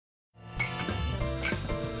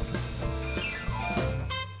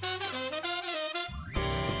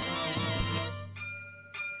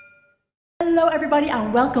Hello everybody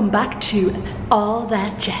and welcome back to All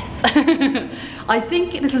That Jess. I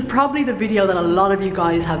think this is probably the video that a lot of you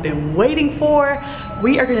guys have been waiting for.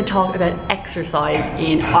 We are going to talk about exercise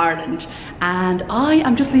in Ireland, and I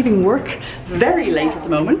am just leaving work very late at the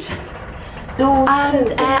moment,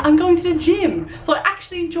 and I'm going to the gym. So I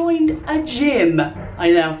actually joined a gym. I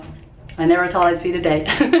know, I never thought I'd see the day.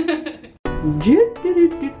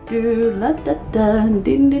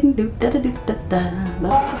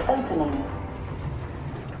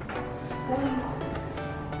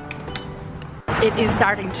 It is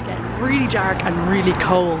starting to get really dark and really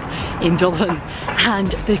cold in Dublin, and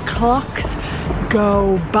the clocks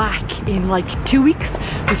go back in like 2 weeks,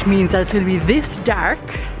 which means that it's going to be this dark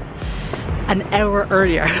an hour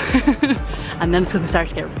earlier and then it's going to start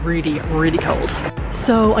to get really cold.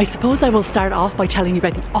 So I suppose I will start off by telling you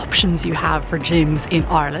about the options you have for gyms in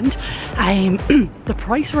Ireland. The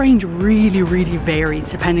price range really varies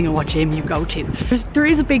depending on what gym you go to. There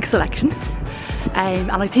is a big selection,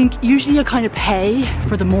 and I think usually you'll kind of pay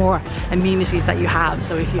for the more amenities that you have.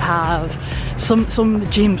 So if you have some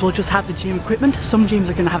gyms will just have the gym equipment, some gyms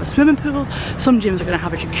are going to have a swimming pool, some gyms are going to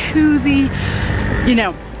have a jacuzzi. You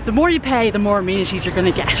know, the more you pay, the more amenities you're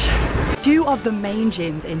going to get. Two of the main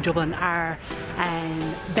gyms in Dublin are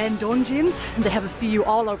Ben Dunn gyms. They have a few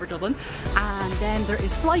all over Dublin, and then there is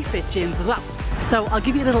FlyFit gyms as well. So I'll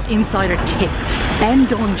give you a little insider tip. Ben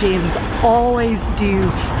Dunn gyms always do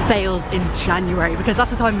sales in January because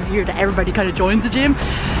that's the time of year that everybody kind of joins the gym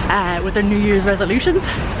with their New Year's resolutions.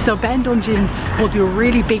 So Ben Dunn gyms will do a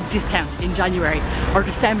really big discount in January or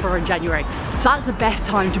December and January. So that's the best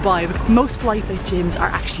time to buy because most FlyFit gyms are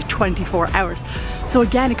actually 24 hours. So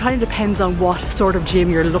again, it kind of depends on what sort of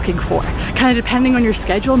gym you're looking for. Kind of depending on your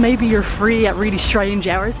schedule, maybe you're free at really strange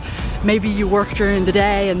hours. Maybe you work during the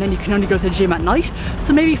day and then you can only go to the gym at night.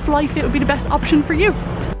 So maybe FlyFit would be the best option for you.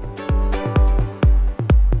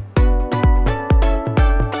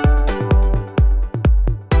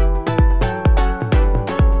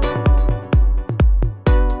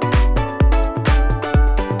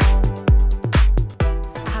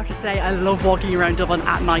 I love walking around Dublin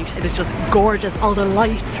at night. It is just gorgeous. All the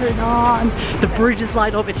lights turn on, the bridges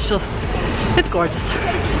light up. It's gorgeous.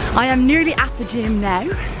 I am nearly at the gym now.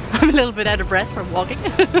 I'm a little bit out of breath from walking.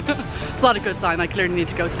 It's not a good sign. I clearly need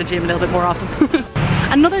to go to the gym a little bit more often.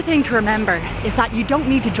 Another thing to remember is that you don't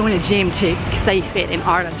need to join a gym to stay fit in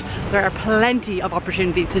Ireland. There are plenty of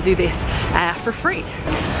opportunities to do this for free.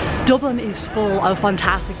 Dublin is full of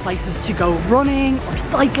fantastic places to go running or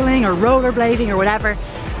cycling or rollerblading or whatever.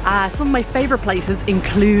 Some of my favourite places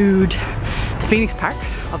include Phoenix Park,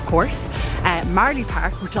 of course, Marley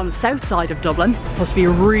Park, which is on the south side of Dublin, supposed to be a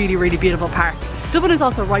really beautiful park. Dublin is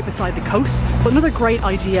also right beside the coast, but another great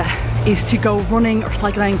idea is to go running or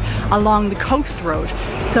cycling along the coast road.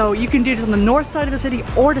 So you can do it on the north side of the city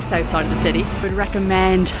or the south side of the city. I would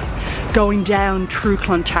recommend going down through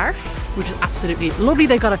Clontarf, which is absolutely lovely.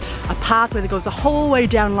 They've got a pathway that goes the whole way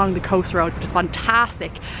down along the coast road, which is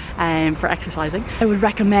fantastic for exercising. I would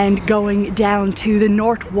recommend going down to the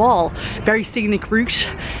North Wall, very scenic route,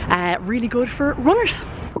 really good for runners.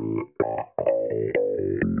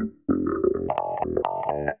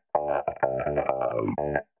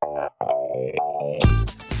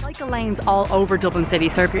 Cycle lanes all over Dublin City,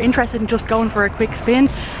 so if you're interested in just going for a quick spin,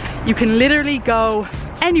 you can literally go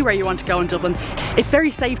anywhere you want to go in Dublin. It's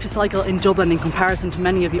very safe to cycle in Dublin in comparison to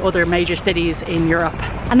many of the other major cities in Europe.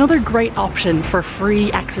 Another great option for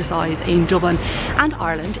free exercise in Dublin and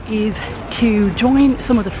Ireland is to join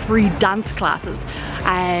some of the free dance classes.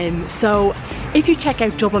 So if you check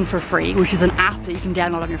out Dublin for Free, which is an app that you can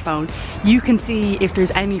download on your phone, you can see if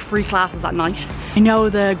there's any free classes at night. I know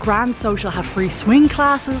the Grand Social have free swing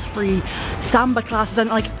classes, free samba classes, and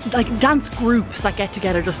like dance groups that get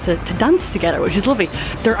together just to dance together, which is lovely.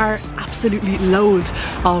 There are absolutely loads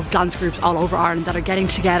of dance groups all over Ireland that are getting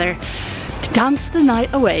together to dance the night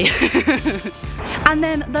away. And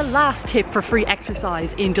then the last tip for free exercise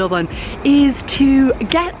in Dublin is to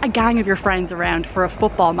get a gang of your friends around for a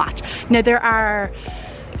football match. Now there are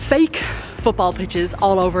fake football pitches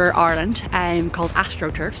all over Ireland called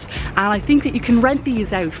AstroTurfs, and I think that you can rent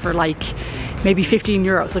these out for like maybe 15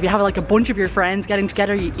 euros. So if you have like a bunch of your friends getting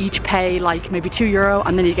together, you each pay like maybe €2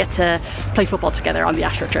 and then you get to play football together on the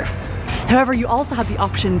AstroTurf. However, you also have the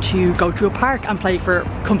option to go to a park and play for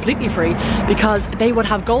completely free, because they would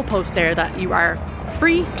have goalposts there that you are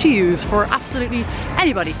free to use for absolutely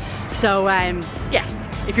anybody. So yes,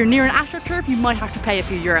 if you're near an AstroTurf, you might have to pay a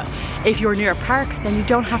few euros. If you're near a park, then you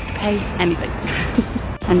don't have to pay anything.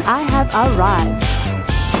 And I have arrived.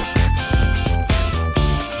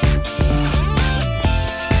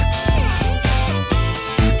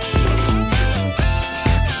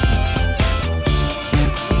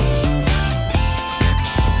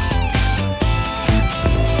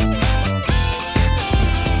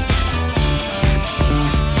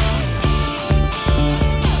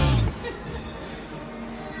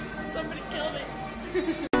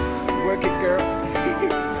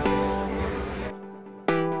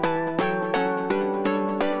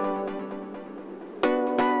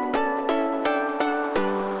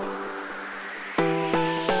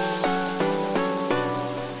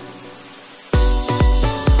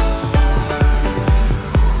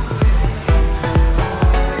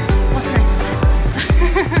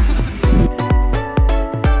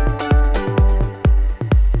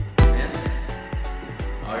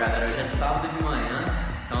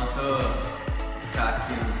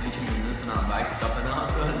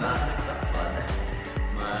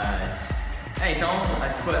 então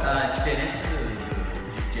a diferença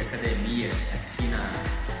de academia aqui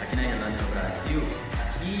na Irlanda e no Brasil,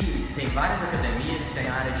 aqui tem várias academias que tem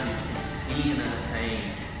área de piscina,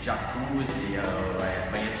 tem jacuzzi,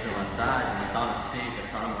 banheiro de massagem, sauna seca,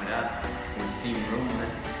 sauna molhada, o steam room, né?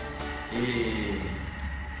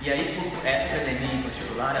 E aí, tipo, essa academia em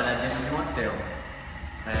particular, ela é dentro de um hotel.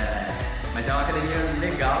 Mas é uma academia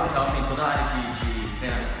legal e tal, tem toda a área de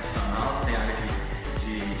treinamento funcional, tem a área de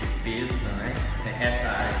peso também, tem essa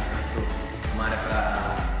área aqui, uma área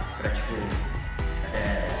pra tipo,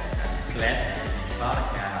 as classes que a gente fala,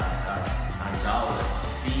 que é as aulas,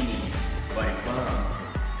 spinning, body pump,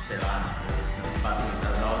 sei lá, não faço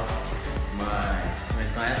muitas aulas,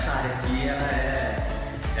 mas então essa área aqui,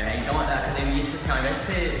 ela então a academia, tipo assim, ao invés de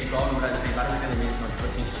ser igual no Brasil, tem várias academias, são tipo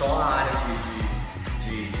assim, só a área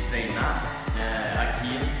de treinar,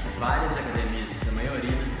 aqui várias academias, a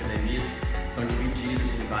maioria das academias são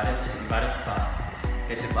divididas em várias partes.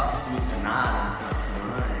 Aí você faz tudo, você nada no final de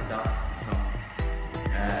semana e tal. Então,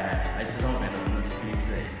 aí vocês vão vendo nos clipes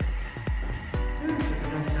aí.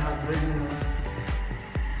 Estou cansado, 2 minutos.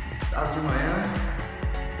 Sábado de manhã,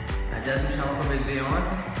 a Jess me chamou pra beber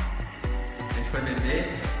ontem, a gente foi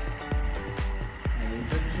beber. Aí eu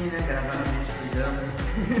tô aqui, né, gravando a gente cuidando.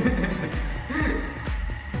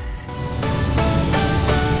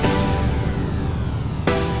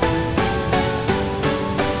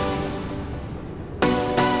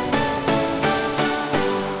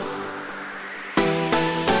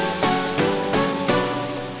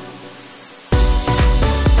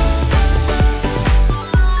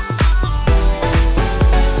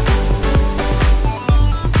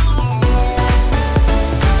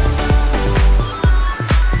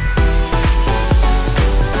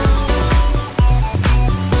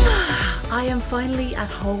 Finally at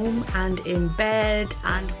home and in bed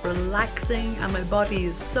and relaxing, and my body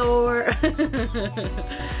is sore.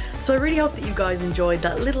 So I really hope that you guys enjoyed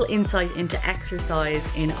that little insight into exercise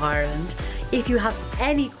in Ireland. If you have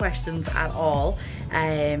any questions at all,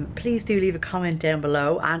 please do leave a comment down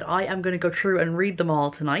below, and I am going to go through and read them all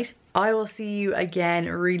tonight. I will see you again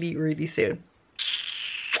really soon.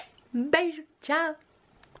 Beijo, ciao.